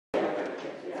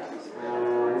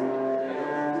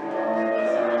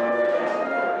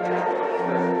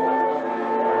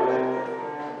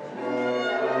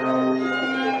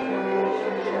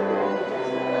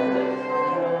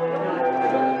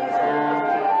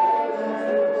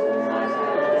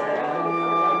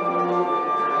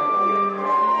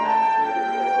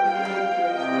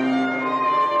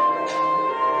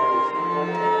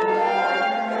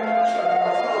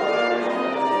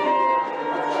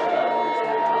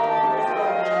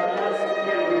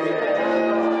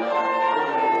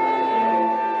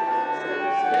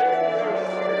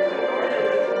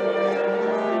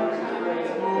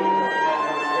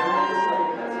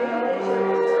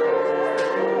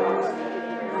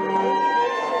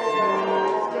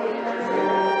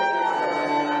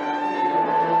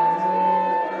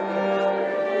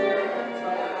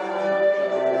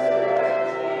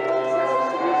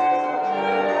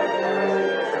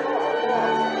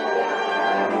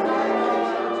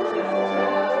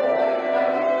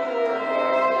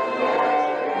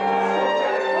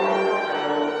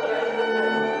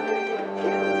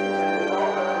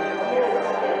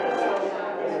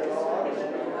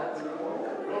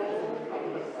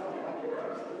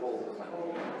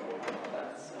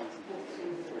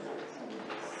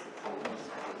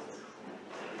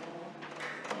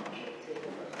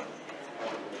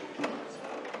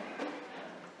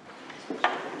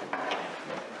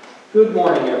Good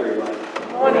morning, everyone.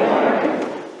 Good morning.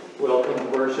 Welcome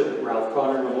to worship at Ralph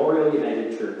Connor Memorial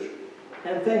United Church.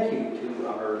 And thank you to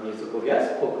our musical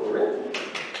guest, Poco Rit.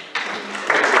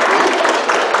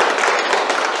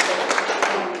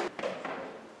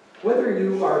 Whether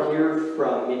you are here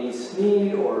from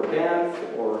Minisnee or Banff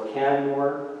or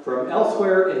Canmore, from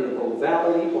elsewhere in the Bow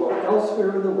Valley or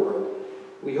elsewhere in the world,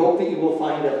 we hope that you will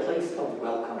find a place of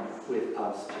welcome with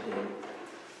us today.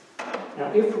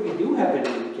 Now, if we do have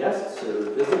any guests or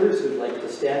visitors who'd like to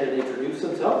stand and introduce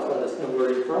themselves, let us know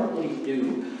where you're from, please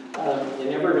do. You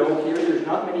never know, here there's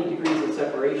not many degrees of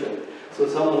separation, so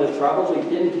someone has probably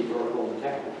been to your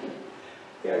hometown.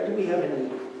 Yeah, do we have any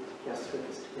guests with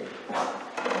us today?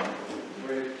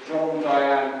 We're John,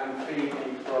 Diane and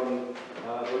Phoebe from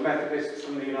the Methodists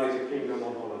from the United Kingdom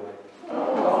on holiday.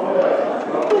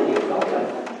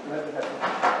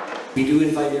 We do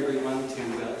invite everyone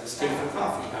to stay for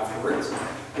coffee afterwards,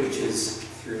 which is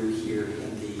through here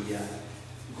in the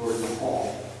Gordon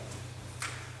Hall.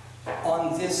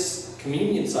 On this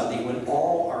Communion Sunday, when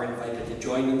all are invited to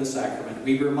join in the sacrament,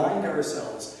 we remind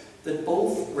ourselves that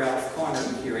both Ralph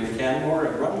Connor here in Canmore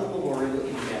and Rundle Memorial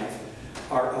in Banff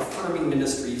are affirming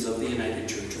ministries of the United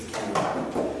Church of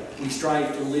Canada. We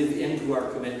strive to live into our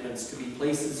commitments to be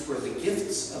places where the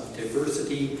gifts of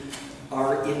diversity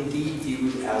are indeed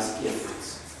viewed as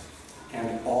gifts,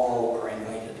 and all are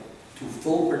invited to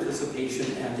full participation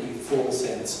and a full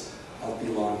sense of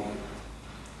belonging.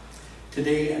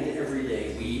 Today and every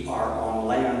day, we are on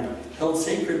land held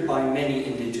sacred by many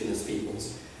Indigenous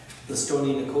peoples: the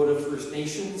Stoney Nakoda First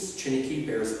Nations, Chiniki,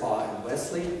 Bearspaw, and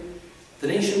Wesley, the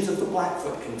nations of the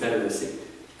Blackfoot Confederacy,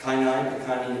 Kainai,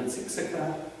 Piikani, and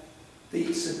Siksika, the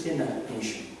Tsuut'ina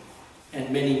Nation, and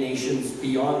many nations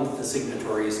beyond the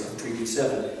signatories of Treaty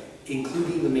 7,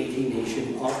 including the Métis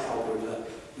Nation of Alberta,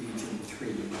 Region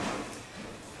 3.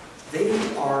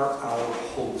 They are our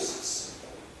hosts,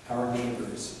 our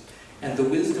neighbors, and the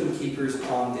wisdom keepers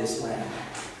on this land.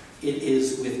 It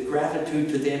is with gratitude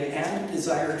to them and a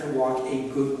desire to walk a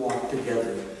good walk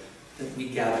together that we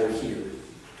gather here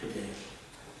today.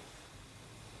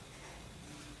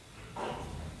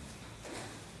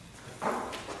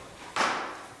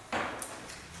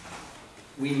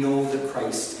 We know that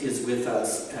Christ is with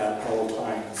us at all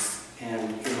times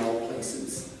and in all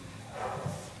places.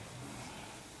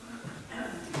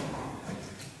 I'll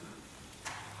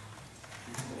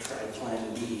try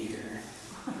plan B here.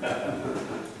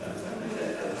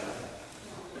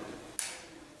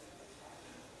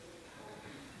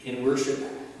 In worship,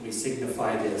 we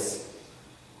signify this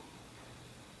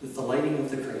with the lighting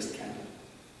of the Christ candle.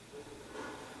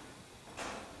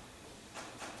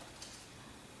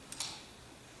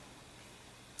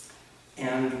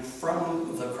 And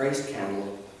from the Christ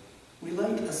candle, we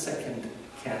light a second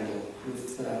candle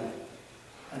with a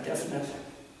definite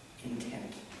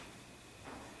intent.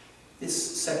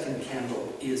 This second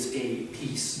candle is a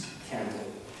peace candle,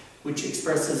 which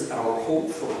expresses our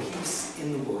hope for peace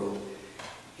in the world,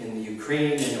 in the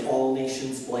Ukraine and all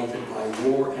nations blighted by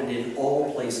war, and in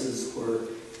all places where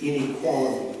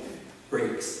inequality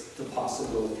breaks the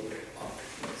possibility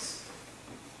of peace.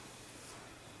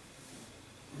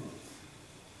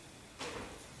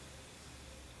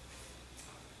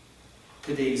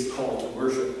 Today's call to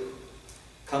worship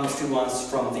comes to us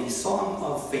from the Song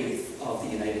of Faith of the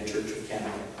United Church of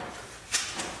Canada.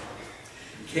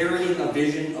 Carrying a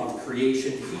vision of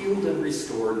creation healed and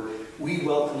restored, we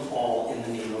welcome all in the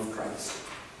name of Christ.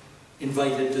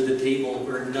 Invited to the table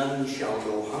where none shall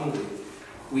go hungry,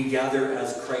 we gather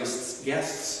as Christ's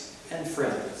guests and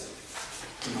friends.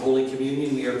 In Holy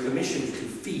Communion, we are commissioned to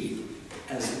feed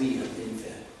as we have been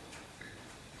fed,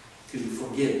 to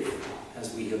forgive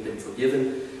as we have been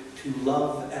forgiven, to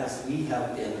love as we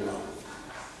have been loved.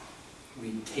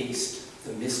 We taste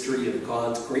the mystery of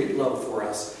God's great love for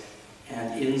us,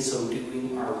 and in so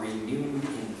doing are renewed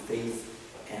in faith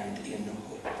and in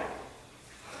hope.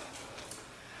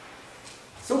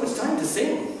 So it's time to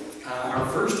sing. Our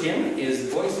first hymn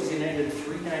is Voices United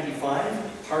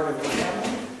 395, Part of the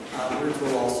Family. Words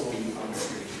will also be on the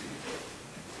screen.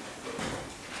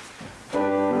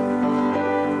 Amen.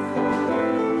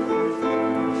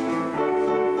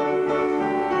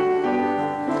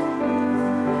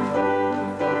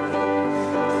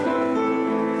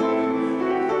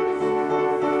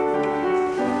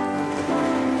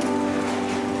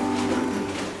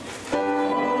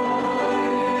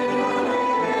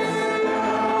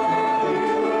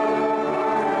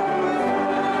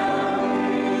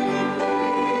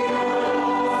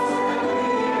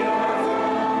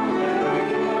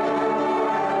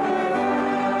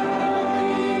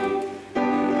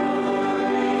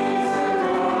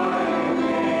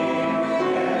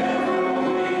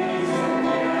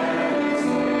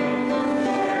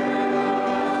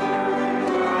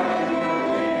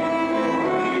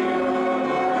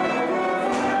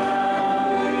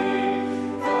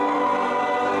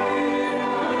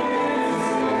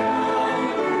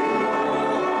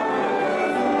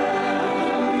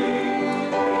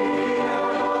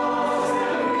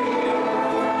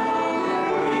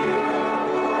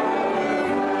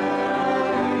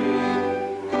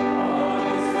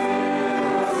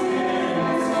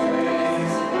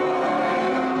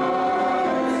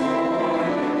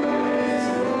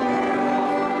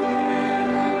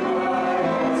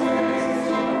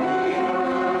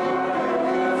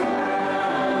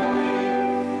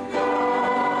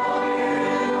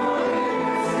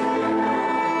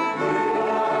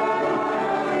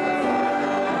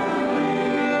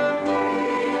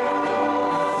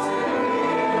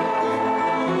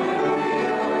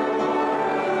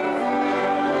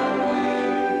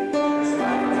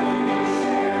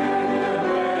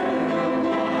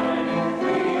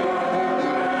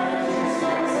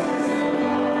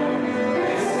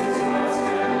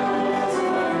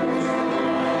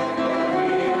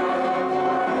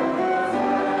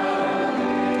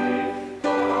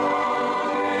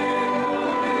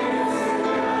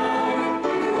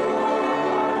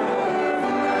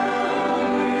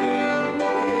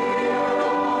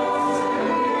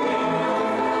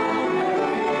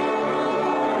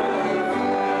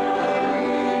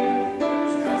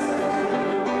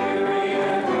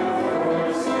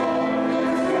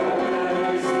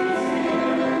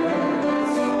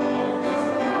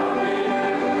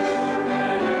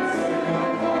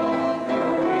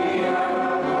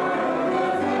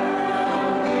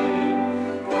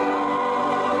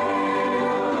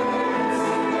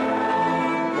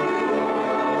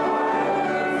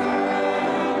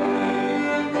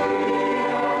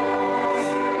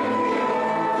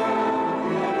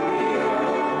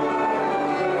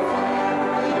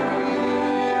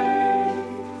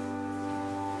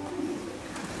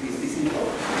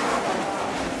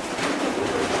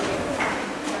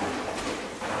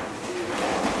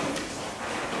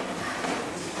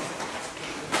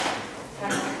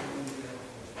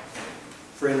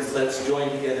 Friends, let's join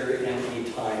together in a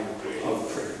time of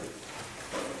prayer.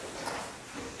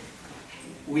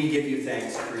 We give you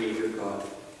thanks, Creator God,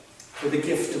 for the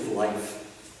gift of life,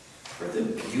 for the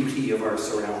beauty of our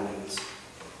surroundings,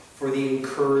 for the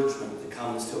encouragement that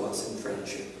comes to us in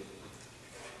friendship.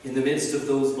 In the midst of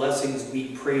those blessings,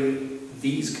 we pray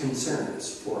these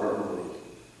concerns for our world.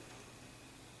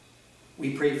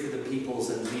 We pray for the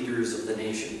peoples and leaders of the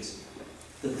nations,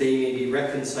 that they may be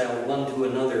reconciled one to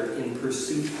another in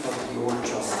pursuit of your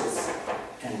justice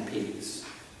and peace.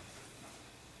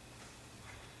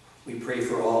 We pray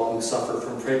for all who suffer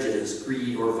from prejudice,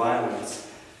 greed, or violence,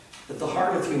 that the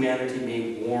heart of humanity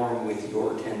may warm with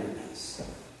your tenderness.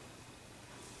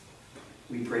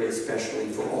 We pray especially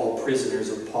for all prisoners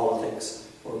of politics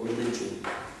or religion,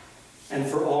 and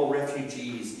for all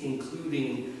refugees,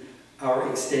 including our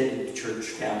extended church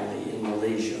family in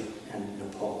Malaysia and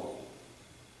Nepal.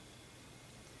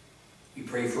 We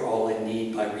pray for all in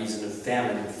need by reason of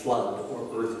famine, flood, or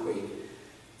earthquake,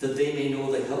 that they may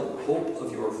know the hope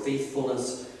of your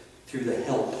faithfulness through the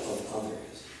help of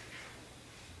others.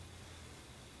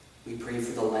 We pray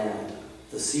for the land,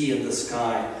 the sea, and the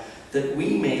sky, that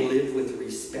we may live with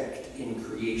respect in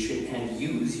creation and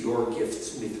use your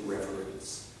gifts with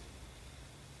reverence.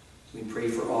 We pray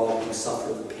for all who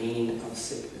suffer the pain of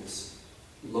sickness,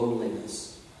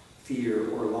 loneliness, fear,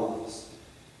 or loss,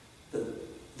 that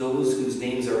those whose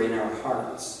names are in our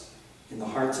hearts, in the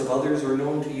hearts of others or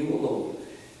known to you alone,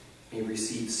 may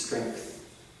receive strength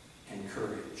and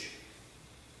courage.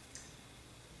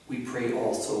 We pray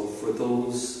also for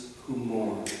those who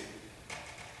mourn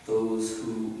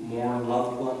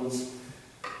loved ones,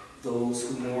 those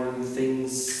who mourn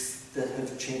things that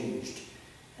have changed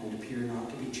and appear not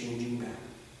to be changing back.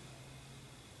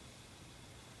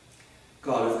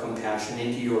 God of compassion,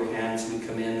 into your hands we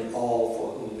commend all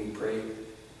for whom we pray,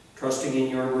 trusting in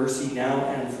your mercy now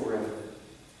and forever.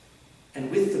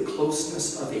 And with the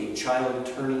closeness of a child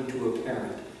turning to a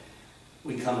parent,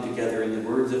 we come together in the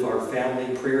words of our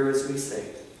family prayer as we say,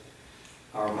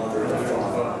 Our Mother and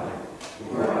Father,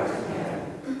 who art in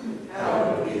heaven,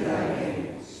 hallowed be thy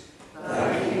name.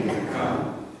 Thy kingdom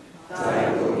come,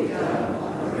 thy will be done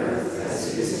on earth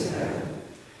as it is in heaven.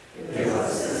 Give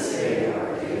us this day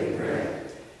our daily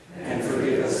bread, and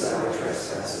forgive us our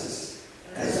trespasses,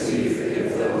 as we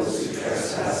forgive those who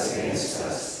trespass against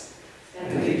us.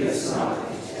 And lead us not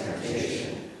into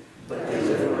temptation, but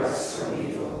deliver us from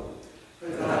evil. For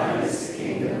thine is the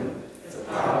kingdom, the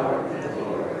power, and the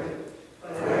glory,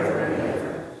 forever and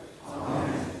ever.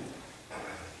 Amen.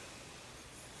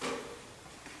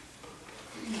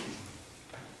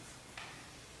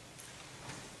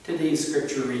 Today's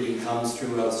scripture reading comes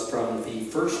to us from the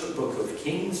first book of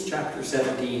Kings, chapter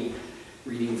 17,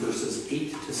 reading verses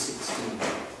 8 to 16.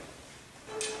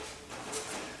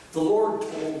 The Lord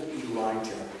told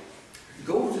Elijah,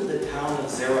 Go to the town of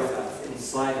Zarephath in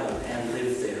Sidon and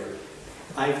live there.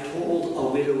 I've told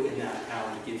a widow in that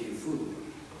town to give you food.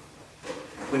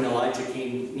 When Elijah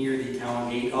came near the town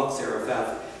gate of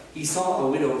Zarephath, he saw a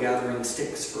widow gathering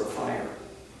sticks for a fire.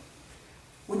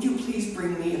 Would you please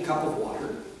bring me a cup of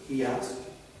water? He asked.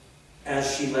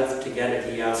 As she left to get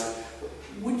it, he asked,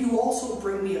 Would you also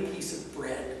bring me a piece of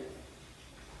bread?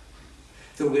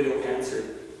 The widow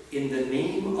answered, In the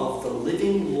name of the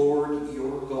living Lord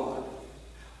your God,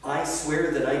 I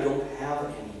swear that I don't have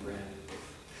any bread.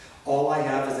 All I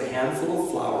have is a handful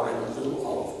of flour and a little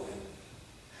olive oil.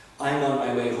 I'm on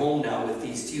my way home now with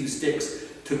these few sticks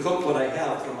to cook what I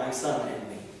have for my son and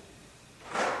me.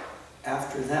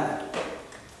 After that,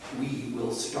 we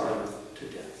will starve to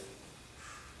death.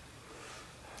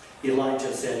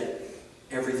 Elijah said,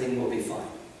 Everything will be fine.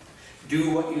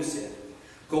 Do what you said.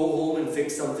 Go home and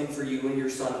fix something for you and your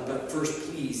son, but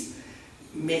first, please,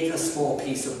 make a small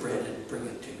piece of bread and bring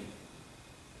it to me.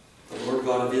 The Lord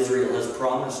God of Israel has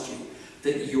promised you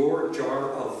that your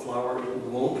jar of flour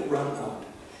won't run out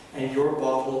and your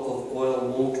bottle of oil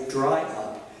won't dry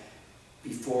up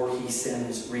before he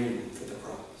sends rain for the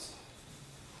crops.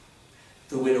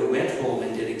 The widow went home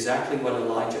and did exactly what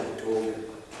Elijah had told her.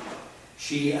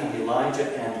 She and Elijah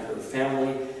and her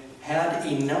family had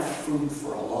enough food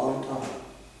for a long time.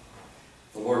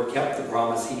 The Lord kept the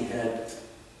promise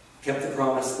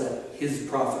that his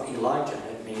prophet Elijah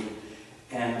had made,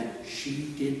 and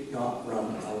she did not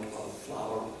run out of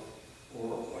flour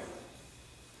or oil.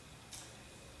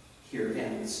 Here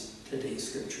ends today's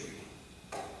scripture reading.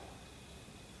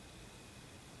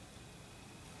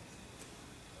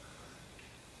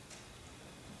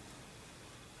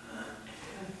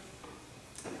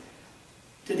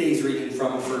 Today's reading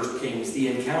from 1 Kings, the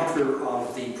encounter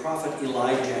of the prophet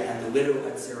Elijah and the widow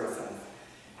at Zarephath,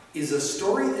 is a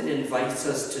story that invites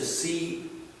us to see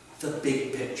the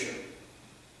big picture,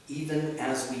 even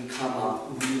as we come up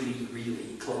really,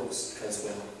 really close as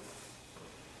well.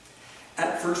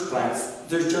 At first glance,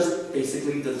 there's just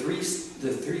basically the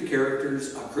three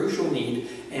characters, a crucial need,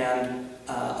 and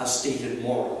a stated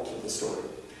moral to the story.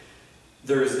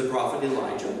 There is the prophet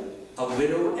Elijah, a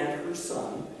widow and her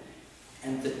son,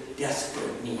 and the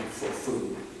desperate need for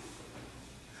food.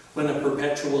 When a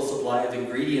perpetual supply of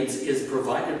ingredients is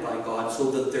provided by God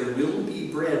so that there will be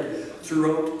bread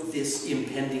throughout this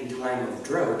impending time of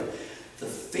drought, the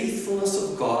faithfulness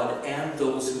of God and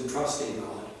those who trust in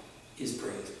God is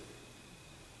praised.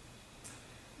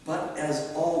 But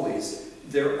as always,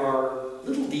 there are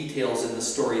little details in the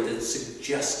story that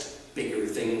suggest bigger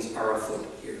things are afoot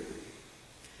here.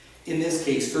 In this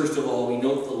case, first of all, we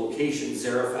note the location,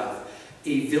 Zarephath,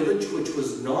 a village which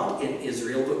was not in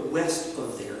Israel, but west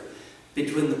of there,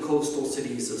 between the coastal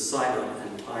cities of Sidon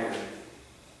and Tyre.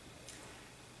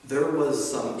 There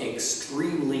was some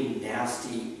extremely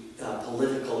nasty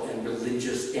political and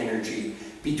religious energy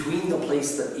between the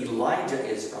place that Elijah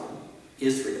is from,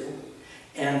 Israel,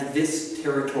 and this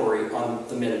territory on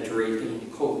the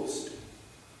Mediterranean coast.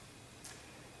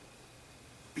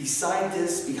 Beside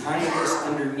this, behind this,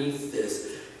 underneath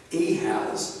this,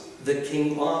 Ahaz, the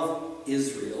king of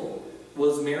Israel,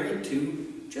 was married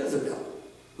to Jezebel,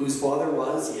 whose father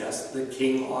was, yes, the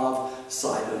king of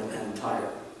Sidon and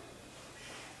Tyre.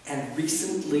 And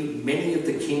recently, many of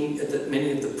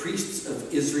the priests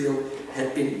of Israel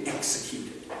had been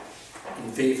executed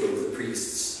in favor of the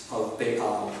priests of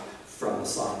Baal from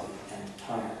Sidon and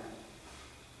Tyre.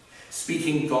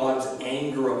 Speaking God's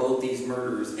anger about these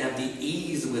murders and the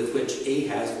ease with which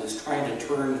Ahaz was trying to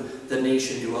turn the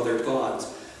nation to other gods,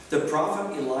 the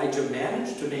prophet Elijah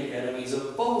managed to make enemies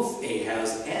of both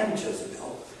Ahaz and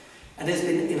Jezebel, and has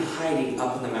been in hiding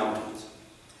up in the mountains.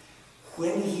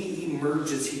 When he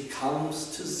emerges, he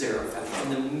comes to Zarephath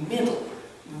in the middle,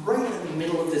 right in the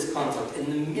middle of this conflict, in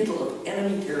the middle of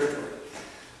enemy territory.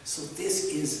 So this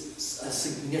is a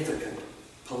significant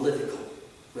political,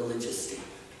 religious statement.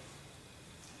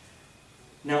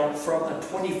 Now, from a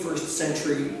 21st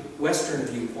century Western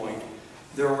viewpoint,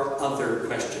 there are other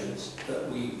questions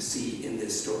that we see in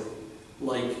this story,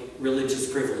 like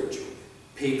religious privilege,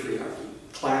 patriarchy,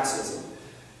 classism,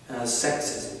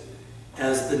 sexism,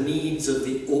 as the needs of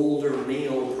the older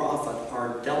male prophet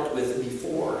are dealt with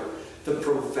before the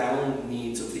profound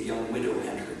needs of the young widow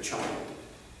and her child.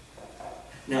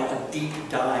 Now, a deep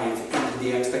dive into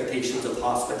the expectations of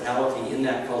hospitality in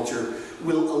that culture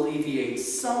will alleviate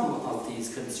some of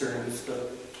these concerns,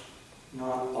 but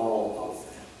not all of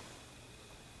them.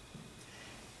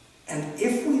 And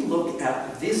if we look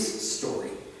at this story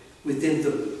within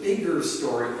the bigger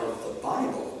story of the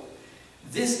Bible,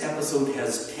 this episode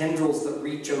has tendrils that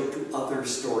reach out to other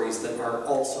stories that are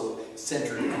also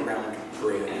centered around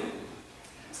bread,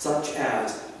 such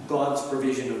as God's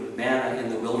provision of manna in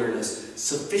the wilderness,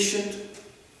 sufficient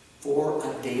for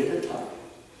a day at a time,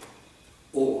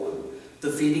 or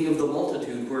the feeding of the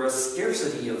multitude, where a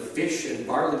scarcity of fish and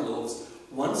barley loaves,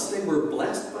 once they were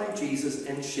blessed by Jesus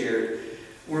and shared,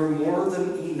 were more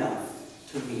than enough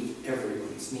to meet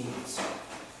everyone's needs.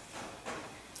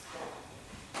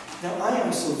 Now, I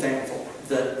am so thankful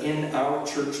that in our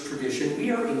church tradition,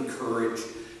 we are encouraged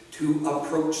to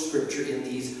approach Scripture in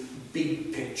these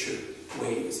big picture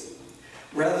ways.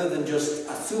 Rather than just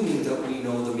assuming that we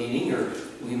know the meaning, or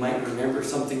we might remember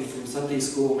something from Sunday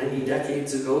school many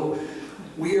decades ago,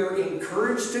 we are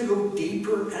encouraged to go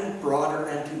deeper and broader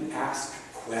and to ask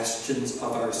questions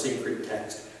of our sacred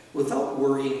text without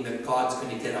worrying that God's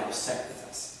going to get upset with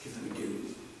us if we do.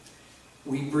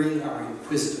 We bring our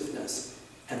inquisitiveness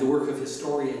and the work of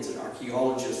historians and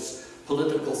archaeologists,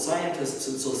 political scientists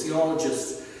and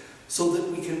sociologists, so that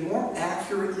we can more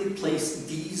accurately place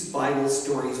these Bible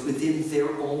stories within their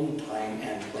own time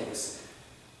and place,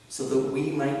 so that we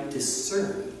might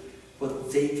discern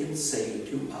what they can say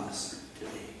to us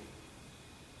today.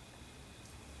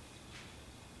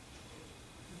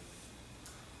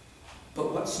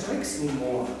 But what strikes me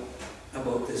more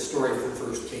about this story from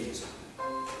 1 Kings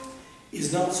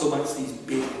is not so much these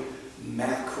big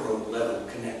macro-level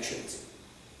connections.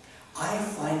 I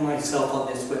find myself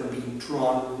on this one being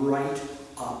drawn right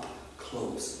up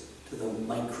close to the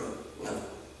micro level.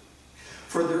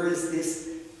 For there is this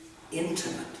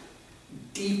intimate,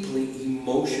 deeply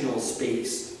emotional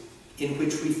space in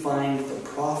which we find the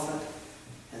prophet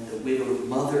and the widowed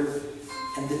mother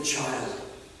and the child.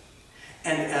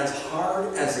 And as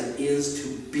hard as it is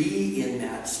to be in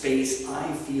that space,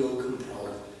 I feel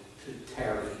compelled to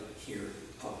tarry here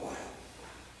a while.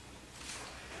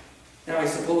 Now, I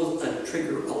suppose a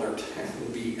trigger alert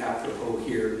would be apropos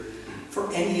here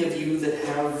for any of you that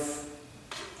have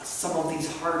some of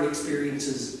these hard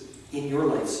experiences in your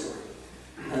life story.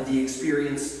 The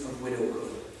experience of widowhood.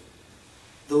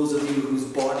 Those of you whose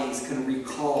bodies can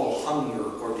recall hunger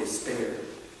or despair.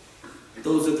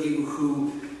 Those of you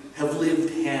who have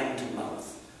lived hand to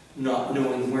mouth, not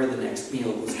knowing where the next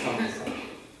meal was coming from.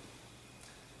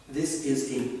 This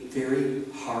is a very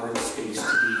hard space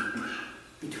to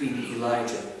be between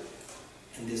Elijah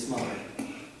and his mother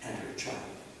and her child.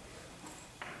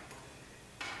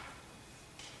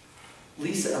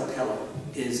 Lisa Appella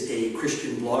is a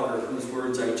Christian blogger whose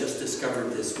words I just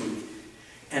discovered this week.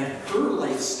 And her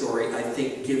life story, I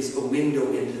think, gives a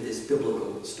window into this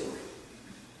biblical story.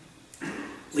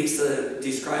 Lisa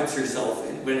describes herself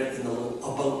in the little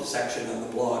About section on the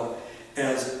blog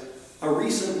as a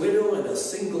recent widow and a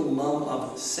single mom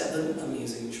of 7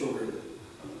 amazing children.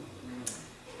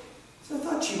 So I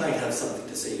thought she might have something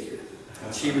to say here.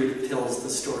 She tells the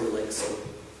story like so.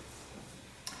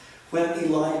 When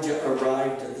Elijah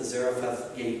arrived at the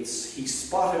Zarephath gates, he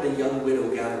spotted a young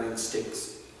widow gathering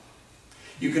sticks.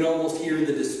 You can almost hear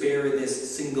the despair in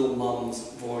this single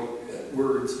mom's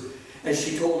words as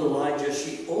she told Elijah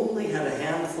she only had a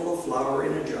handful of flour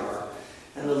in a jar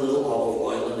and a little olive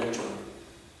oil in a jar.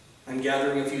 I'm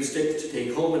gathering a few sticks to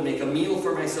take home and make a meal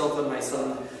for myself and my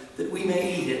son that we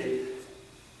may eat it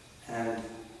and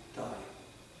die.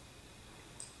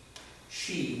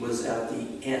 She was at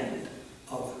the end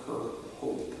of her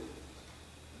hope.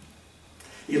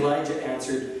 Elijah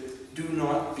answered, "Do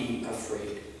not be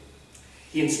afraid."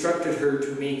 He instructed her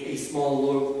to make a small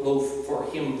loaf for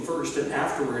him first and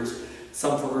afterwards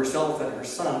some for herself and her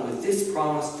son with this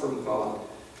promise from God.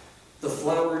 The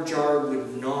flour jar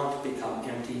would not become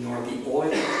empty, nor the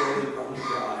oil run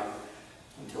dry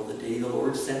until the day the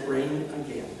Lord sent rain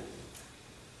again.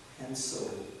 And so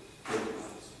it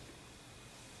was.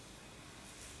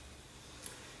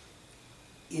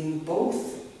 In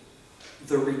both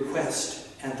the request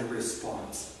and the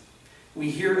response, we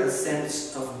hear a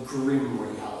sense of grim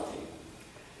reality.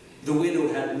 The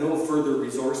widow had no further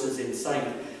resources in sight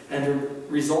and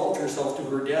resolved herself to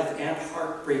her death and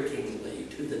heartbreakingly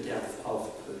to the death of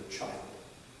her child.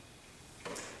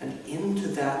 And into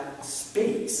that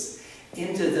space,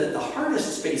 into the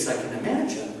hardest space I can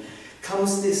imagine,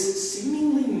 comes this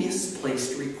seemingly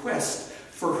misplaced request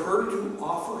for her to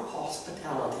offer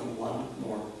hospitality one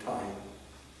more time.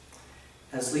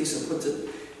 As Lisa puts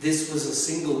it, this was a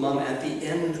single mom at the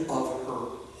end of her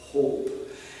hope,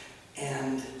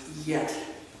 and yet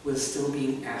was still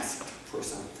being asked for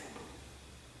something.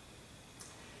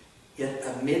 Yet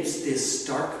amidst this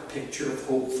stark picture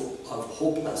of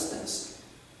hopelessness,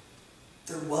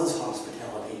 there was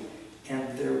hospitality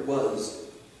and there was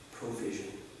provision.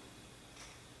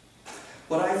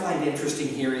 What I find interesting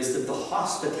here is that the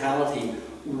hospitality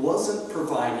wasn't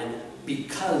provided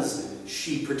because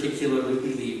she particularly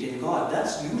believed in God.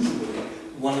 That's usually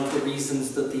one of the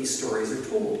reasons that these stories are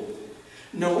told.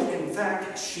 No, in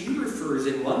fact, she refers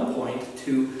at one point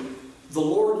to the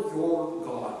Lord your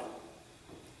God.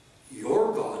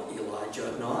 Your God,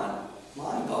 Elijah, not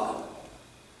my God.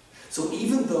 So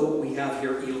even though we have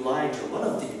here Elijah, one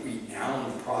of the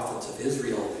renowned prophets of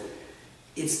Israel,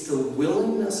 it's the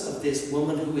willingness of this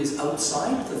woman who is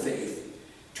outside the faith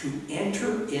to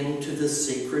enter into the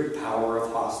sacred power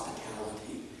of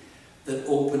hospitality that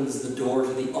opens the door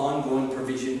to the ongoing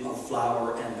provision of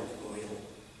flour and oil.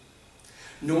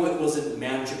 No, it wasn't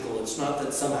magical. It's not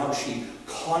that somehow she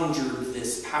conjured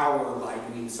this power by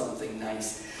doing something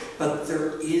nice. But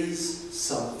there is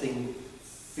something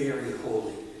very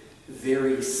holy,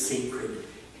 very sacred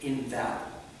in that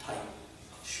type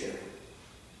of sharing.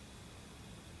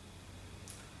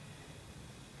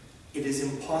 It is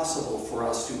impossible for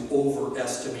us to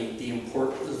overestimate the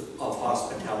importance of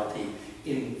hospitality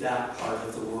in that part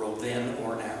of the world, then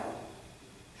or now.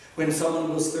 When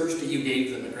someone was thirsty, you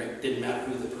gave them a drink. Didn't matter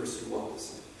who the person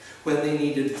was. When they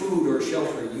needed food or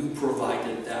shelter, you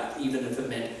provided that, even if it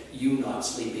meant you not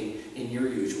sleeping in your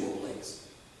usual place.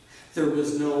 There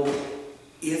was no,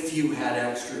 if you had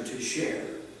extra to share.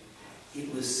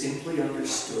 It was simply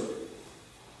understood.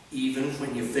 Even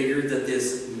when you figured that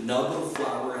this nub of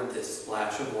flour and this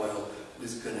splash of oil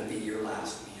was going to be your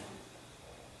last meal.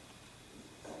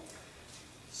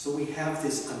 So we have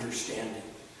this understanding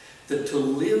that to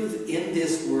live in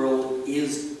this world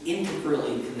is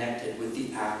integrally connected with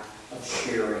the act of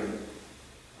sharing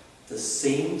the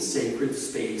same sacred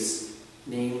space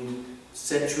named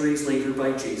centuries later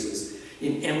by Jesus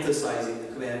in emphasizing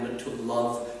the commandment to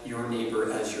love your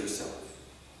neighbor as yourself.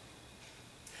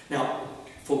 Now,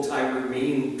 folks, I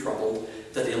remain troubled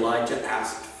that Elijah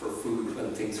asked for food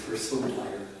when things were so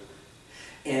dire.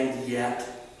 And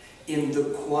yet, in the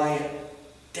quiet,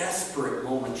 desperate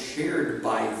moment shared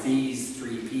by these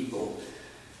three people,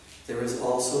 there is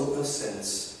also a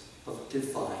sense of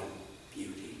divine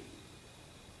beauty.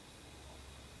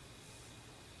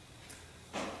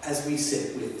 As we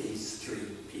sit with these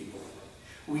three people,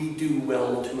 we do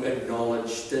well to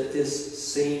acknowledge that this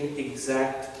same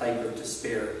exact type of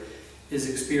despair is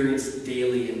experienced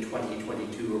daily in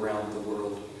 2022 around the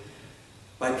world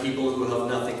by people who have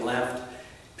nothing left,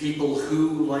 people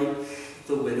who, like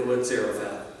the widow at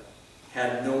Zarephath,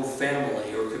 had no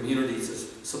family or community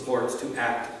supports to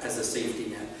act as a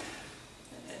safety net.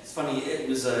 It's funny, it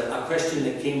was a question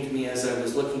that came to me as I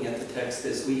was looking at the text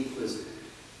this week was,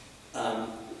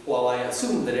 while I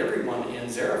assumed that everyone in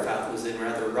Zarephath was in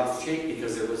rather rough shape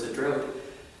because there was a drought,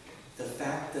 the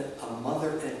fact that a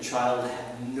mother and child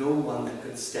had no one that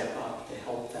could step up to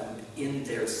help them in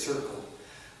their circle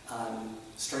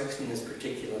strikes me as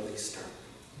particularly stark.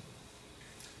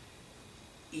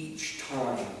 Each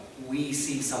time we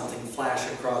see something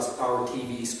flash across our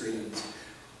TV screens,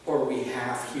 or we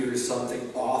half hear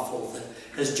something awful that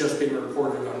has just been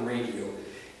reported on radio,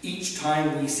 each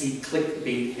time we see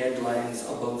clickbait headlines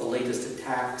about the latest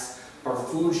attacks or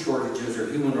food shortages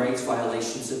or human rights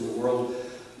violations in the world,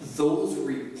 those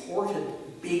reported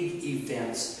big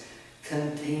events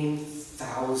contain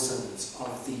thousands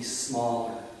of these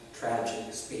smaller,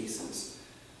 tragic spaces,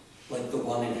 like the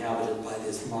one inhabited by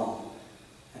this mom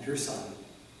and her son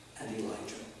and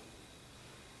Elijah.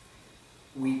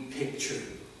 We picture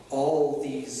all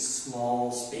these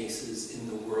small spaces in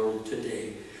the world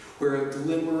today where a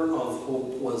glimmer of hope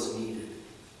was needed.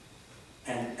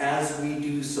 And as we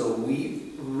do so,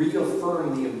 we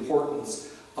reaffirm the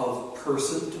importance of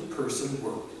person-to-person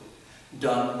work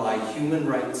done by human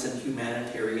rights and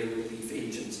humanitarian relief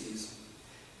agencies,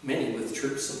 many with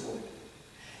church support.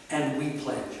 And we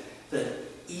pledge that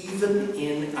even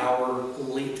in our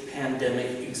late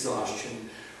pandemic exhaustion,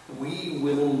 we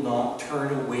will not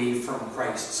turn away from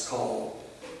Christ's call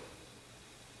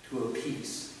to a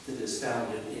peace that is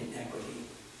founded in equity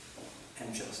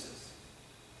and justice.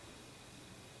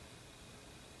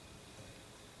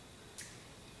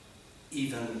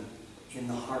 Even in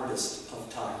the hardest of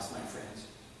times, my friends,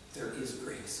 there is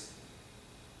grace.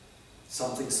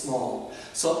 Something small,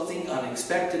 something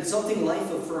unexpected, something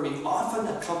life-affirming, often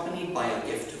accompanied by a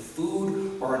gift of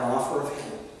food or an offer of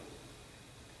help.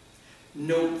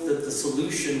 Note that the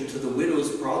solution to the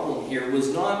widow's problem here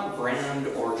was not grand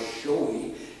or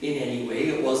showy in any way.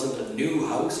 It wasn't a new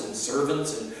house and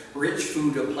servants and rich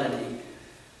food aplenty.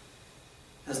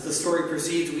 As the story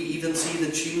proceeds, we even see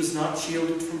that she was not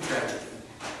shielded from tragedy.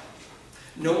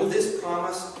 No, this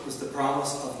promise was the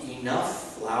promise of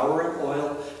enough flour and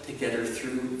oil to get her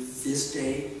through this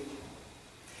day,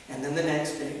 and then the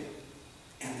next day,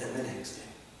 and then the next day.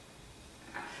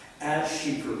 As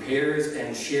she prepares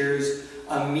and shares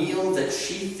a meal that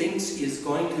she thinks is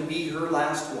going to be her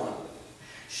last one,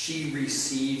 she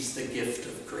receives the gift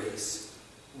of grace,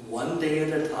 one day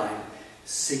at a time,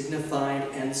 signified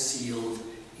and sealed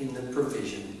in the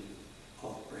provision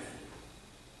of bread.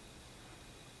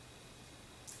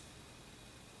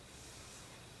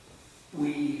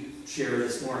 We share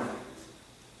this morning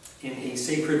in a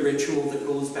sacred ritual that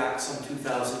goes back some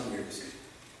 2,000 years,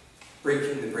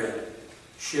 breaking the bread,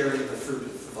 sharing the fruit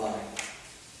of the vine.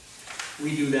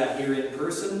 We do that here in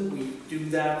person. We do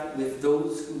that with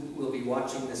those who will be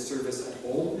watching this service at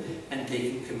home and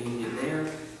taking communion there.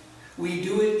 We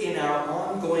do it in our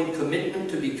ongoing commitment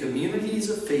to be communities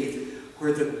of faith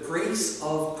where the grace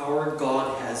of our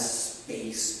God has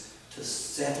space to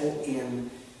settle in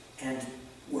and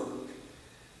work,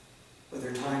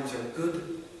 whether times are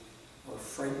good or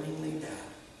frighteningly bad.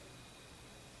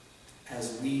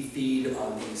 As we feed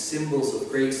on these symbols of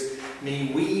grace,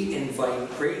 may we invite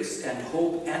grace and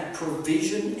hope and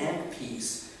provision and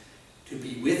peace to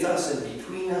be with us and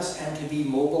between us and to be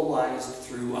mobilized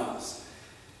through us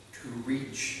to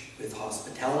reach with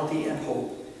hospitality and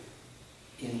hope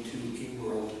into a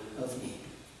world of need.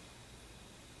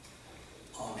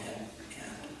 Amen and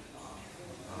amen.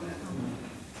 Amen.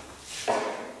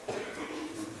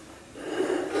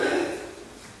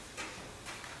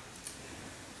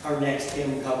 Our next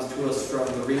hymn comes to us from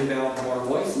the Ringbound More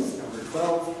Voices, number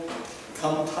 12,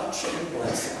 Come Touch and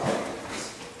Bless Our Lives.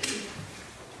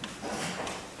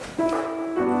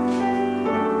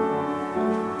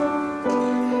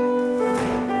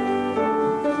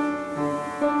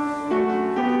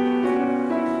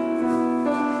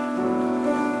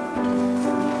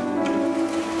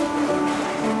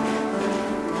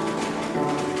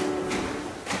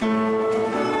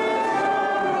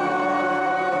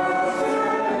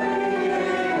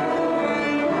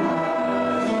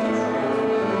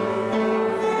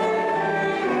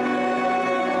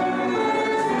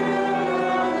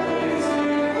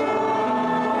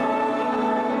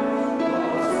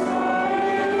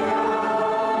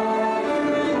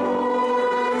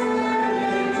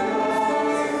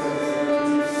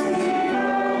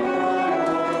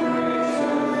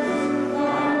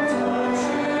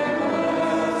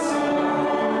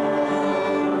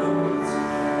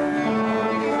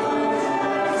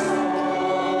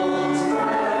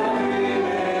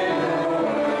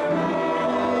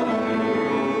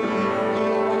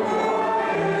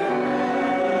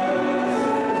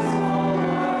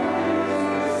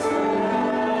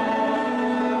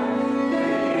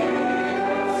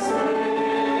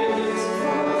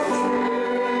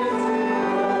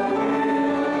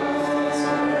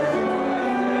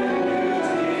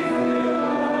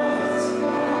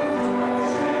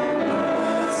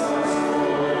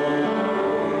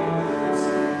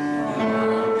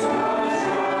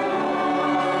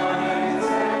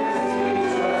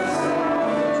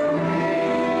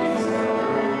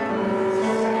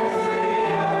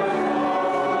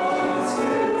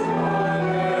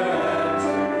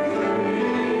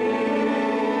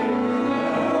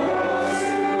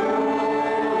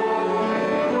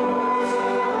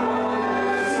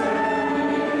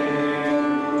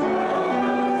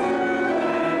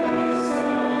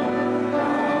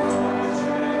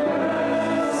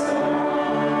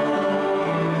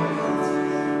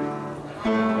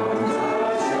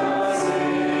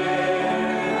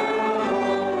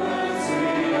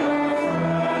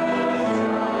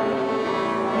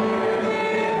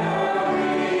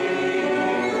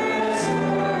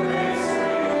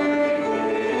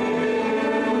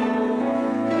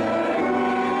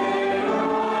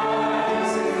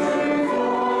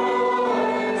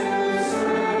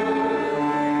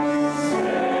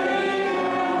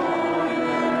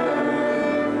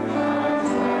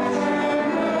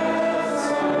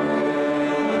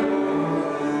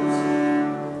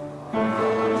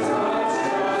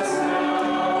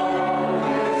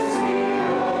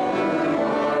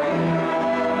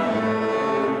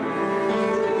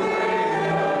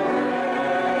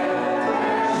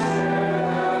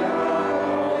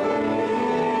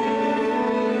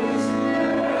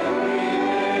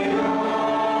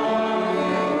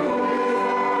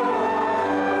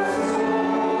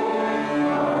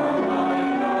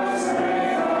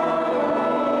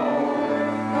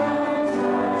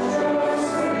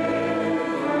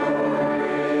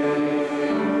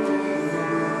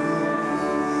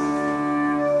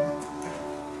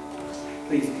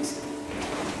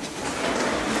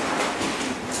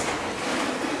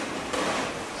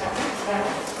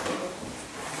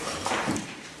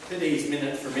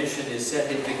 set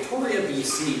in Victoria,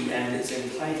 BC, and is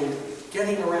entitled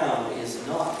 "Getting Around is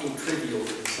Not a Trivial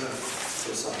Concern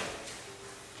for Some."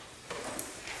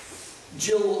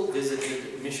 Jill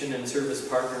visited mission and service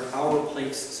partner Our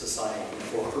Place Society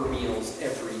for her meals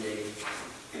every day.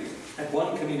 At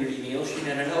one community meal, she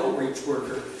met an outreach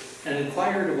worker and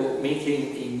inquired about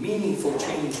making a meaningful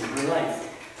change in her life.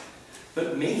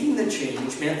 But making the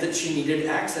change meant that she needed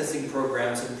accessing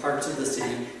programs in parts of the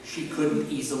city she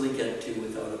couldn't easily get to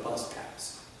without a bus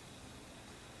pass.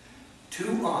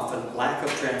 Too often, lack of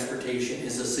transportation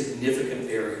is a significant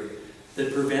barrier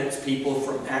that prevents people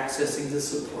from accessing the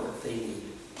support they need.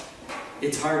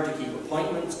 It's hard to keep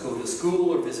appointments, go to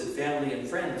school, or visit family and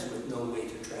friends with no way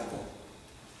to travel.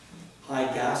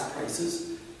 High gas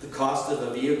prices, the cost of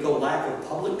a vehicle, lack of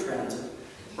public transit,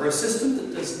 or a system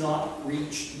that does not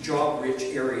reach job-rich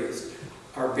areas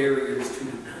are barriers to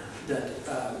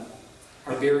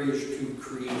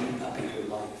creating a better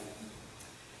life.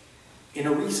 In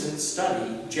a recent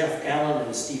study, Jeff Allen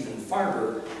and Stephen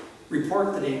Farber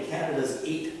report that in Canada's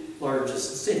 8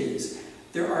 largest cities,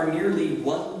 there are nearly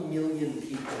 1 million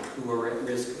people who are at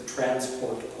risk of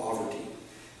transport poverty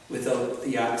without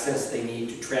the access they need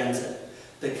to transit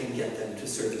that can get them to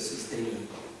services they need.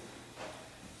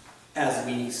 As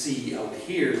we see out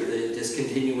here, the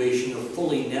discontinuation of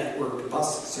fully networked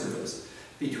bus service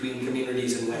between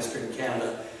communities in Western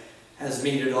Canada has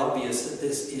made it obvious that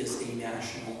this is a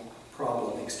national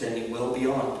problem extending well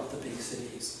beyond the big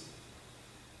cities.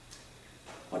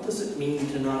 What does it mean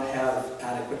to not have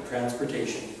adequate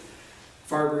transportation?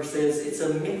 Farber says it's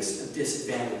a mix of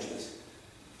disadvantages.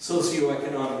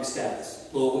 Socioeconomic status,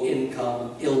 low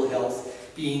income, ill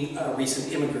health, being a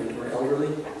recent immigrant or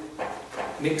elderly,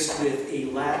 mixed with a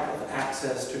lack of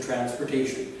access to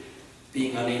transportation,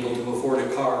 being unable to afford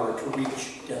a car or to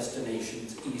reach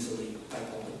destinations easily by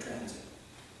public transit.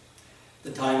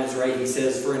 The time is right, he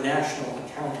says, for a national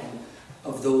accounting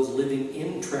of those living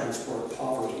in transport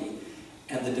poverty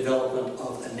and the development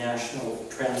of a national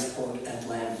transport and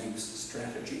land use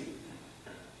strategy.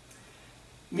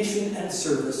 Mission and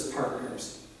service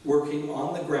partners working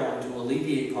on the ground to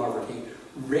alleviate poverty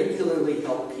regularly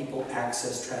help people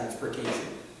access transportation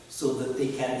so that they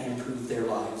can improve their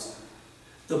lives.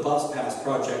 The Bus Pass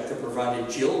project that provided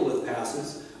Jill with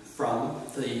passes from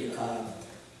the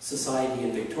Society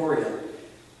in Victoria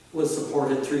was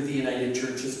supported through the United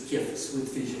Church's Gifts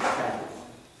with Vision catalog.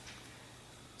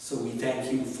 So we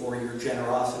thank you for your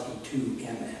generosity to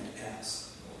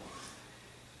M&S.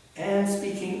 And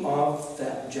speaking of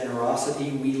that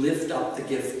generosity, we lift up the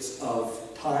gifts of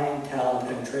time, talent,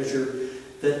 and treasure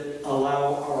that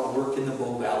allow our work in the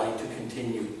Bow Valley to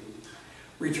continue.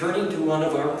 Returning to one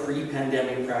of our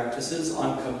pre-pandemic practices,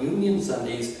 on Communion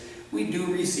Sundays, we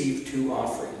do receive 2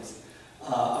 offerings.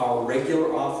 Our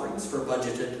regular offerings for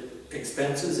budgeted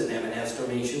expenses and M&S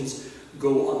donations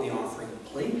go on the offering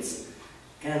plates,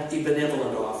 and a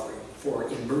benevolent offering for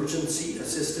emergency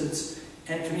assistance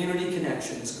and community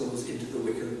connections goes into the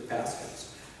wicker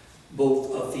baskets.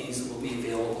 Both of these will be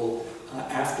available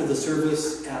after the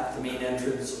service at the main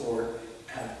entrance or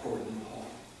at Gordon Hall.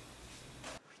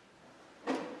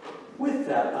 With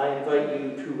that, I invite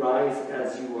you to rise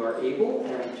as you are able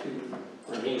and to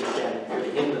remain standing for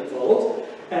the hymn that follows.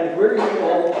 And where you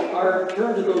all are,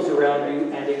 turn to those around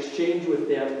you and exchange with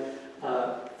them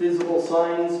visible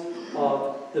signs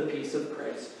of the peace of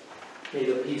Christ. May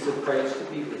the peace of Christ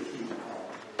be with you all.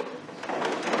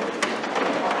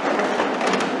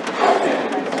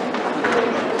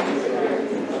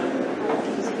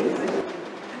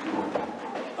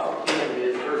 It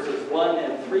is verses 1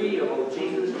 and 3 of O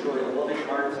Jesus, Joy of Loving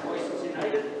Hearts, Voices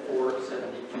United, 472.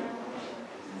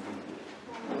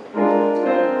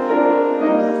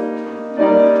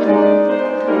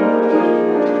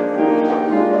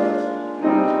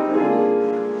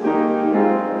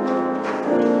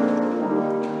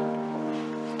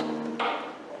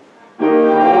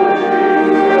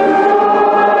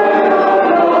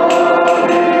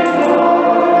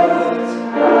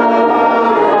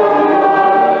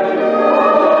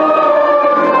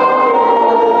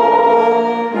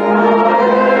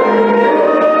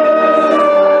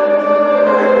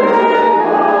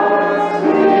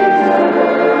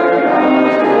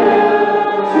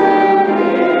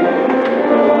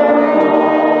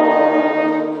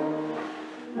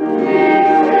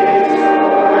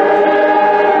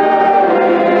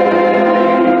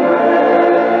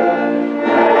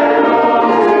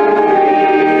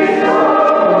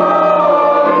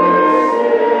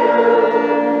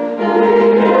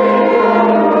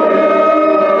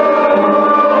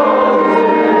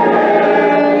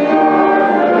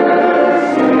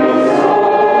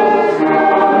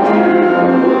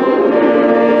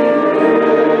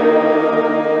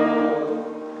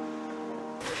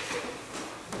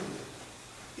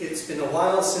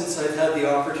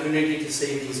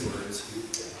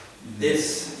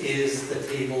 This is the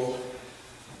table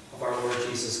of our Lord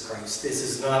Jesus Christ. This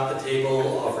is not the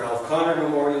table of Ralph Connor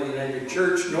Memorial United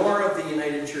Church, nor of the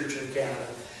United Church of Canada.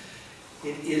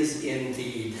 It is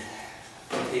indeed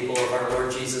the table of our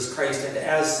Lord Jesus Christ, and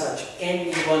as such,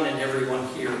 anyone and everyone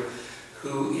here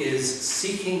who is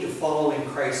seeking to follow in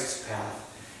Christ's path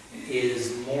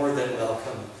is more than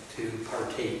welcome to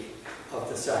partake of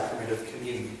the sacrament of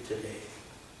communion today.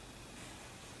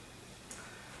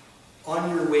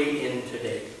 On your way in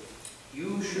today,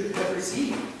 you should have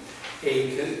received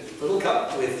a little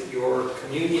cup with your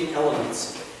communion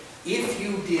elements. If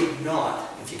you did not,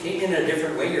 if you came in a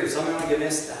different way or somehow you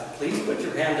missed that, please put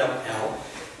your hand up now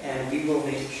and we will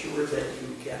make sure that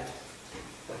you get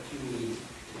what you need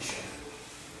to share.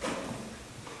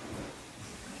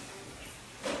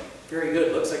 Very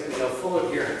good. Looks like we have full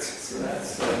adherence, so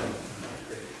that's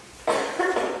great.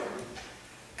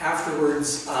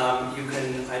 Afterwards, you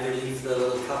can either leave the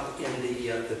little cup in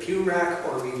the pew rack,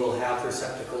 or we will have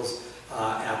receptacles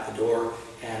at the door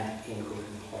and in Gordon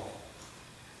Hall.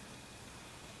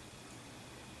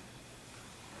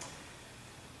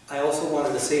 I also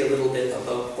wanted to say a little bit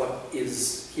about what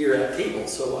is here at table.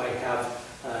 So I have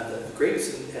the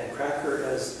grapes and cracker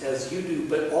as you do,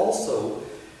 but also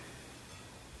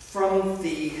from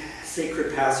the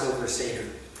sacred Passover Seder,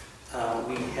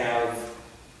 we have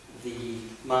the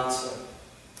matzah,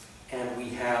 and we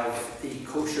have the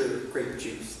kosher grape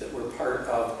juice that were part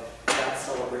of that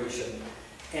celebration.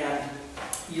 And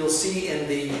you'll see in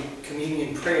the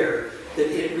communion prayer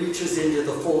that it reaches into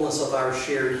the fullness of our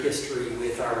shared history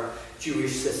with our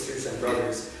Jewish sisters and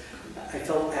brothers. I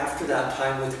felt after that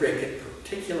time with Rick it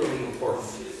particularly important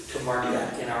to mark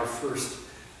that in our first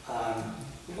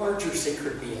larger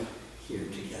sacred meal here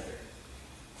together.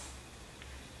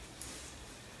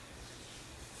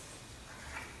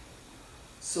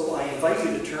 So I invite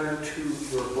you to turn to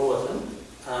your bulletin.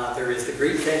 There is the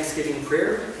Great Thanksgiving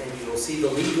Prayer, and you will see the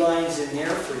lead lines in there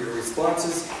for your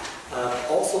responses.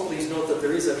 Also, please note that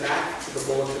there is a back to the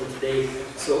bulletin today,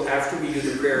 so after we do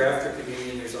the prayer after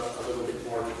communion, there's a little bit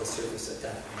more to the service at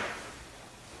that point.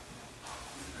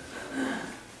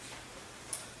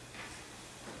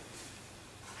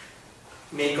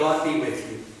 May God be with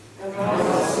you. And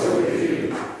also with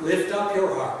you. Lift up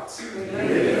your hearts.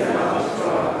 Lift up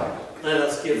God. Let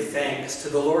us give thanks to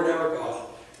the Lord our God.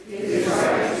 It is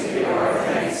right to give our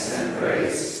thanks and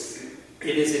praise.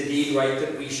 It is indeed right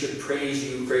that we should praise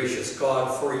you, gracious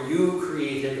God, for you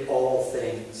created all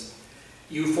things.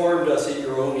 You formed us in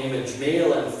your own image,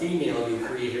 male and female you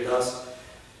created us.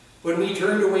 When we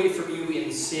turned away from you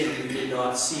in sin, you did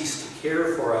not cease to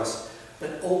care for us,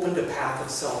 but opened a path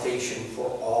of salvation for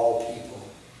all people.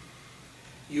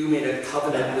 You made a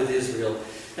covenant with Israel,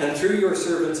 and through your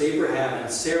servants Abraham and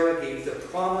Sarah gave the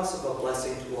promise of a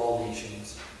blessing to all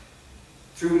nations.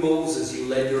 Through Moses you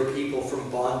led your people from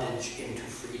bondage into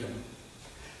freedom.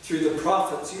 Through the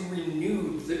prophets you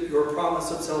renewed your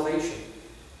promise of salvation.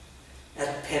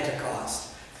 At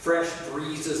Pentecost, fresh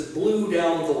breezes blew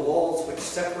down the walls which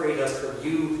separate us from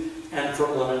you and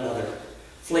from one another.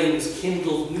 Flames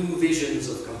kindled new visions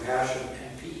of compassion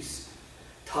and peace.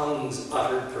 Tongues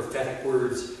uttered prophetic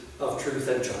words of truth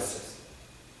and justice.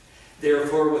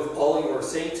 Therefore, with all your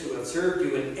saints who have served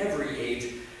you in every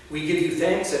age, we give you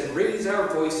thanks and raise our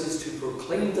voices to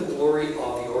proclaim the glory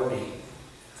of your name.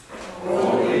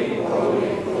 Holy,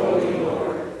 holy, holy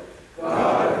Lord,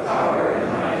 God of power and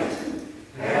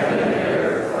might, heaven and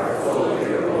earth are full of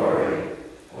your glory.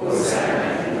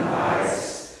 Hosanna in the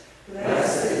highest.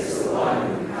 Blessed is the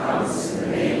one who comes in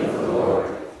the name of the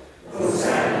Lord.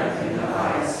 Hosanna in the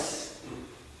highest.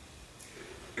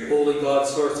 Holy God,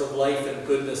 source of life and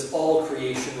goodness, all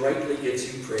creation rightly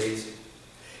gives you praise.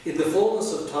 In the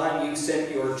fullness of time, you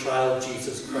sent your child,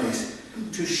 Jesus Christ,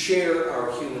 to share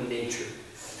our human nature,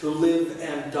 to live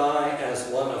and die as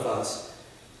one of us,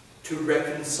 to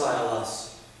reconcile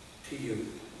us to you,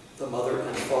 the mother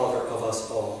and father of us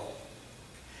all.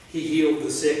 He healed the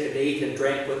sick and ate and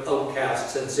drank with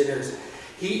outcasts and sinners.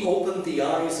 He opened the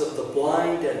eyes of the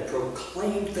blind and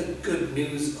proclaimed the good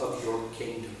news of your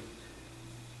kingdom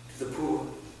to the poor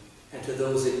and to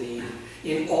those in need.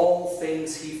 In all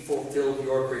things he fulfilled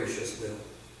your gracious will.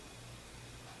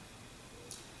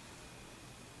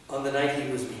 On the night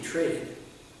he was betrayed,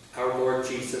 our Lord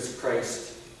Jesus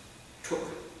Christ took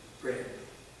bread,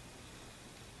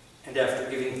 and after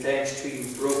giving thanks to you,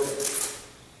 broke it,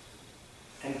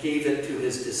 and gave it to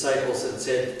his disciples and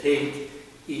said, "Take,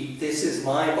 eat, this is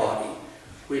my body,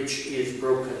 which is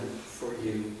broken for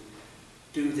you.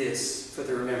 Do this for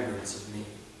the remembrance of me."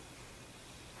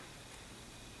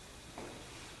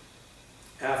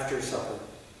 After supper,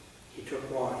 he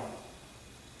took wine,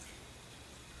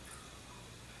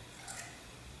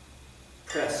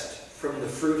 pressed from the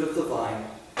fruit of the vine,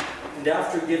 and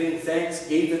after giving thanks,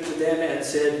 gave it to them and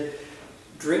said,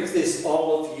 "Drink this,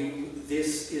 all of you.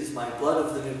 This is my blood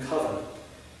of the new covenant,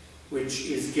 which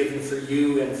is given for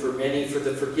you and for many for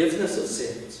the forgiveness of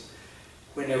sins.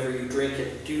 Whenever you drink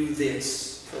it, do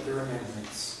this for the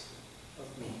remembrance of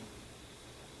me."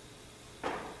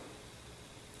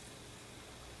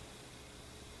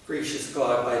 Gracious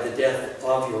God, by the death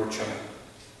of your child,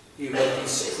 you have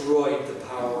destroyed the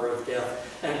power of death,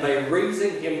 and by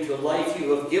raising him to life,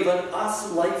 you have given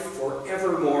us life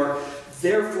forevermore.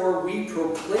 Therefore, we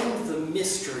proclaim the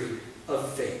mystery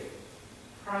of faith.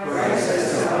 Christ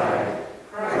has died.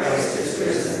 Christ is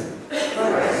risen.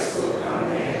 Christ will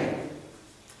come again.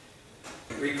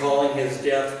 Recalling his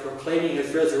death, proclaiming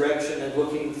his resurrection, and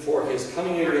looking for his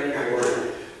coming again in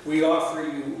glory, we offer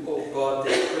you, O God,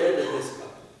 this bread and this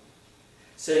cup.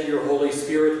 Send your Holy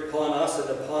Spirit upon us and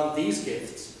upon these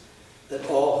gifts, that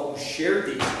all who share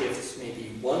these gifts may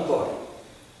be one body,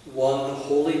 one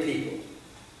holy people,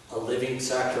 a living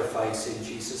sacrifice in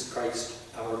Jesus Christ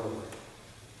our Lord.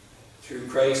 Through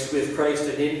Christ, with Christ,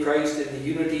 and in Christ, in the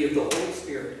unity of the Holy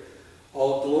Spirit,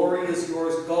 all glory is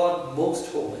yours, God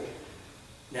most holy,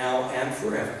 now and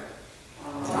forever.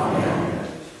 Amen.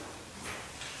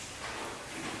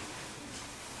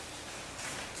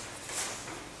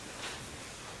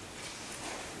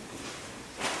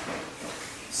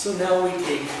 So now we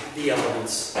take the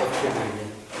elements of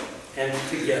communion, and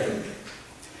together,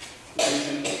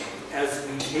 as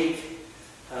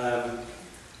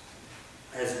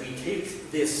we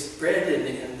take this bread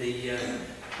and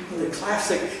the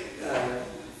classic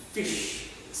fish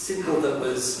symbol that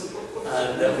was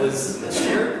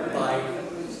shared by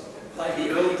the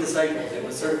early disciples, it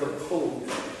was sort of a code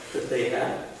that they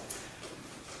had.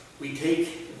 We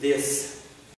take this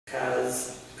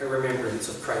as a remembrance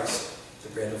of Christ, the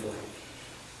bread of life.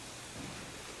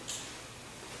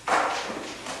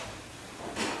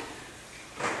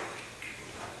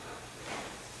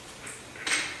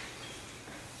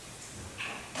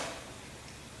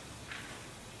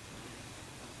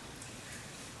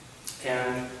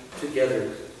 And together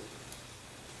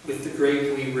with the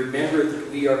grape, we remember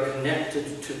that we are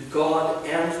connected to God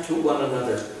and to one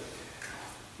another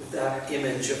with that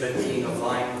image of it being a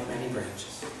vine with many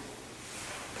branches.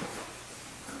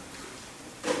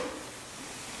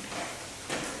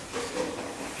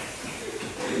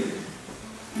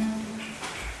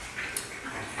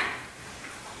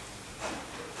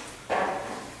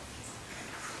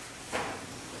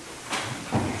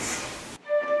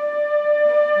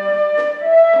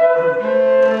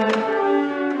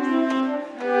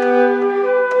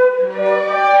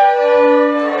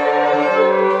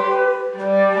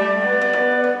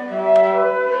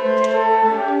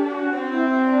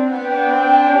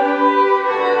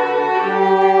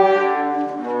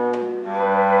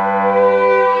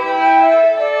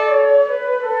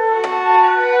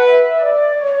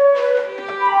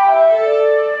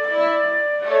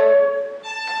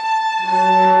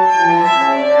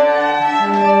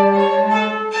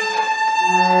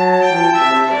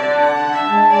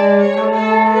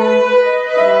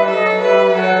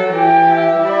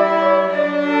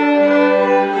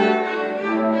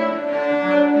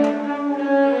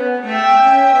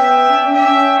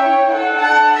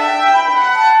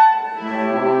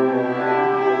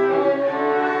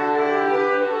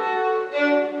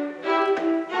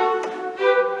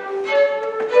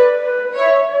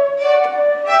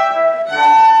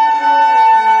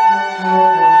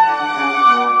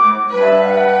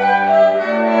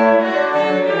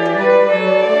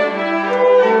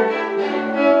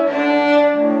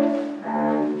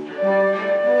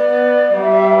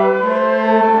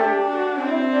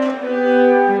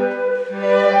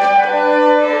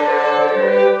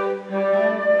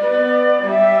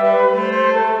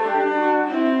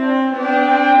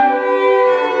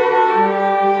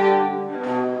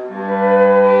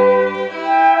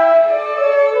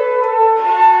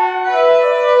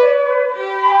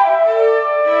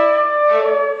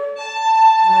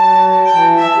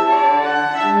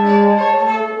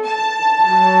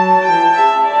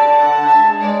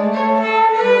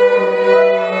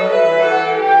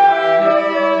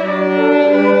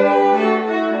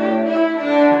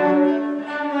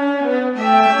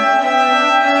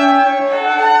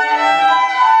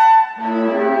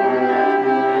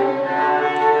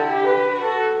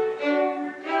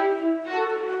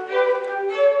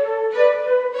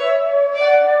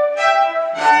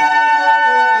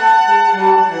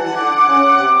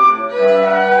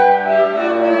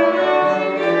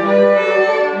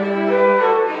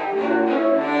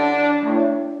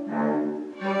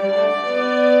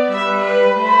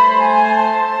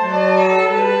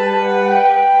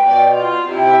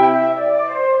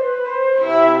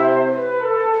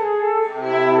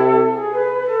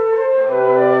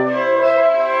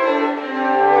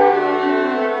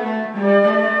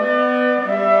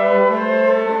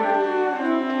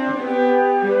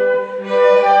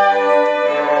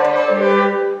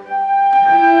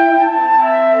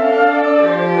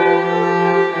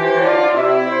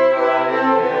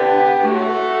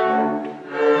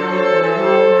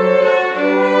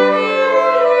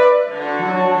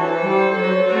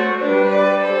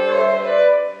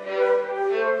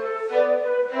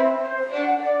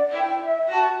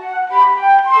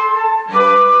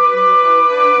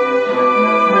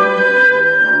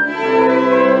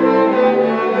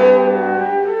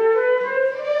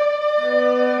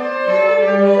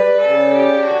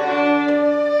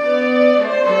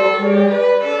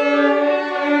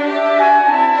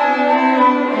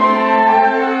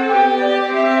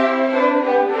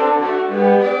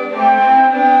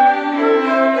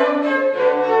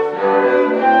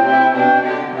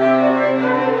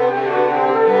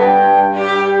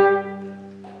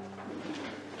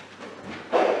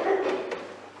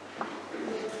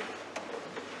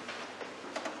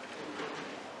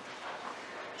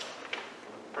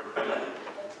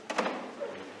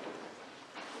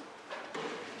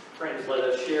 friends, let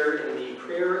us share in the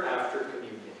prayer after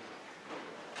communion.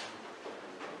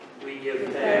 We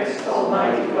give thanks,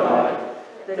 Almighty God,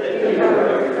 that you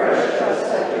have refreshed us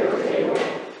at your table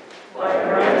by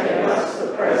granting us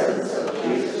the presence of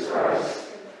Jesus Christ.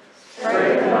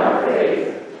 Strengthen our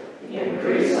faith,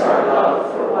 increase our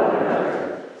love for one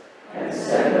another, and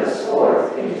send us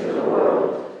forth into the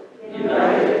world,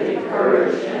 united in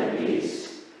courage and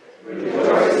peace,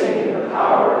 rejoicing in the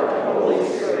power of the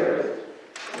Holy Spirit,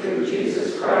 through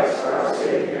Jesus Christ our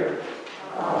Savior.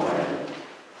 Amen.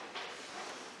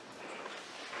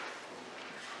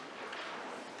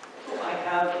 I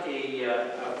have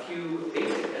a few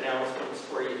basic announcements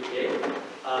for you today.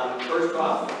 First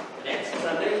off, next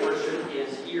Sunday worship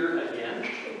is here again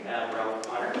at Ralph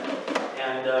Connor,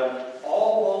 and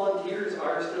all volunteers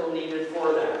are still needed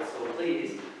for that. So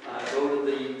please go to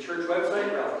the church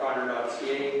website,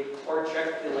 ralphconnor.ca, or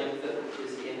check the link that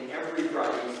is in every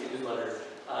Friday's newsletter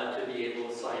to be able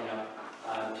to sign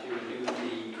up to do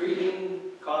the greeting,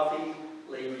 coffee,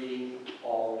 lay reading.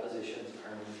 All positions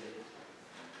are needed.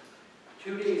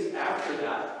 2 days after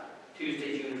that,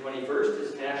 Tuesday, June 21st,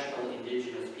 is National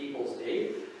Indigenous Peoples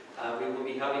Day. We will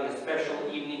be having a special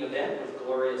evening event with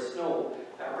Gloria Snow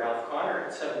at Ralph Connor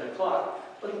at 7 o'clock.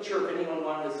 Wasn't sure if anyone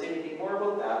wanted to say anything more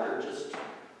about that, or just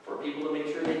for people to make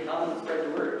sure they come and spread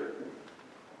the word.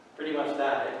 Pretty much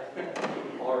that, eh?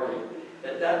 Already.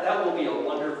 That will be a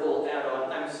wonderful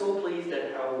add-on. I'm so pleased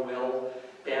at how well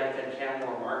Banff and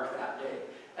Canmore marked that day.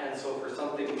 And so for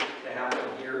something to happen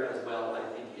here as well, I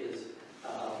think is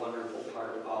a wonderful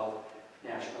part of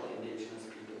National Indigenous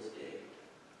Peoples Day.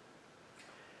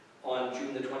 On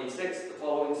June the 26th, the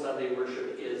following Sunday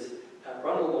worship is at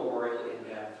Rundle Memorial in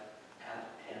Banff at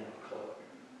 10 o'clock.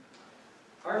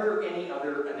 Are there any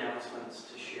other announcements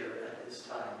to share at this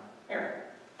time? Erin?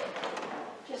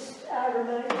 Just a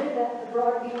reminder that the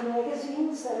Broadview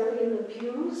magazines that are in the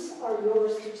pews are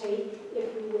yours to take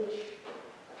if you wish.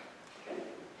 Okay.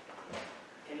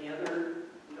 Any other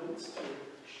notes to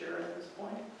share at this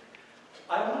point?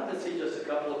 I wanted to say just a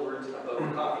couple of words about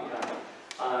coffee time.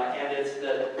 And it's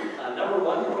that, number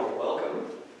one, you're all welcome.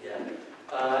 Yeah.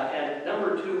 And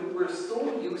number two, we're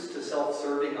so used to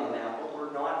self-serving on that, but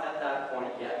we're not at that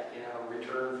point yet in our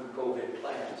return from COVID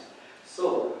plans.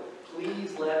 So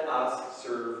please let us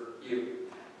serve you.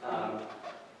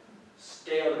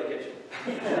 Stay out of the kitchen.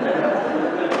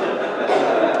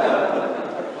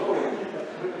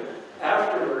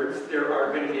 Afterwards, there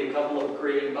are going to be a couple of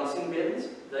gray bussing bins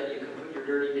that you can put your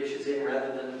dirty dishes in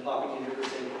rather than popping into the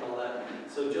sink and all that.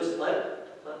 So just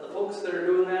let the folks that are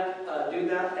doing that do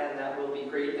that, and that will be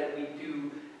great. And we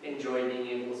do enjoy being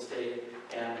able to stay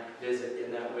and visit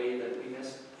in that way that we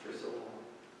missed for so long.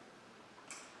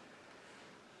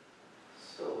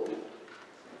 So,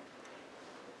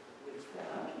 with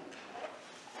that,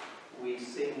 we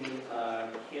sing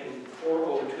hymn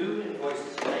 402 in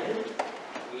Voices United.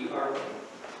 We are one.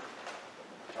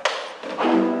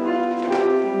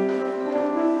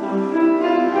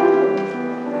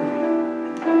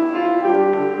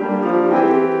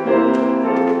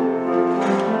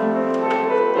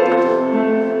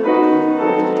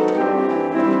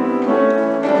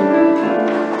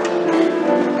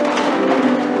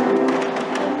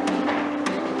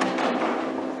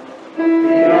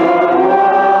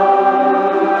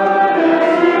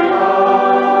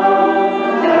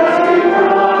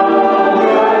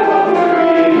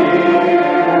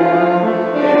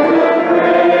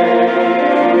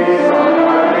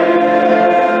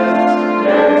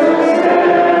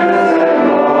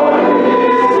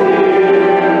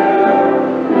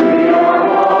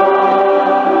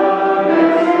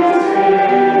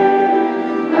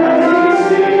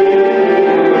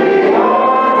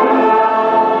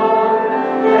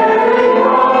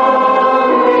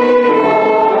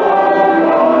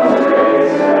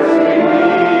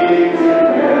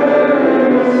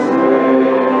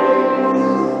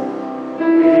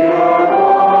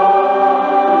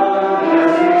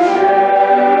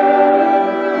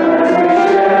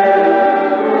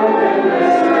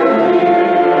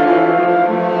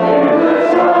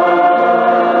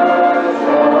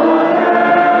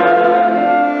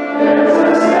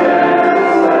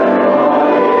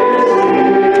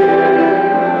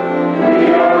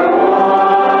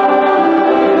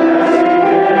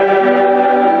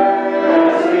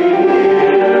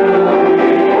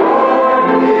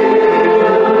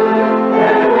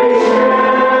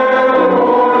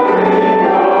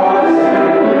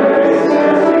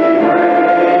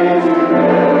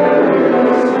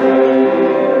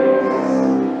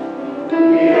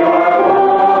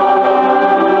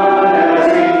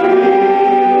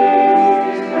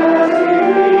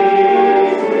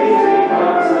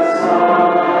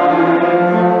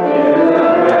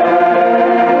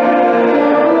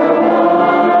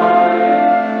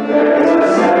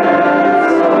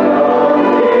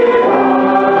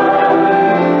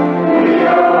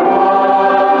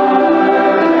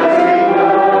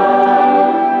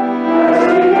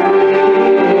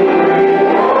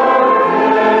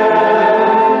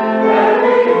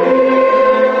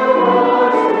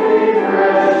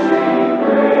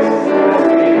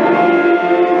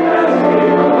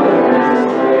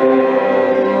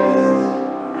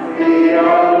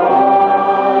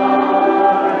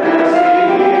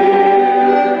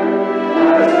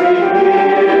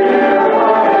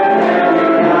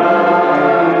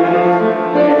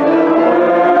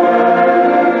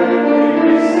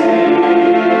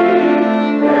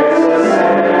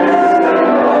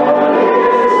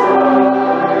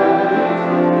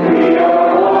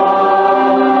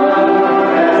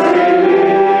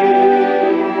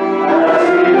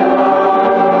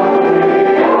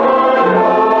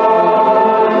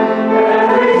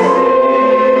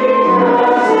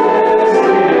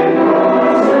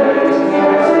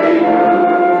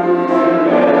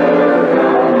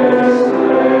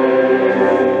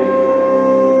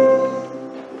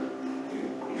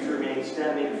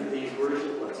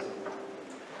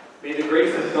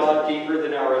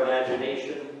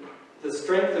 the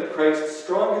strength of Christ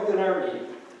stronger than our need,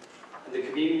 and the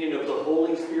communion of the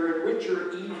Holy Spirit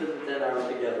richer even than our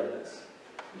togetherness,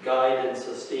 guide and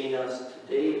sustain us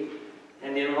today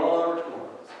and in all our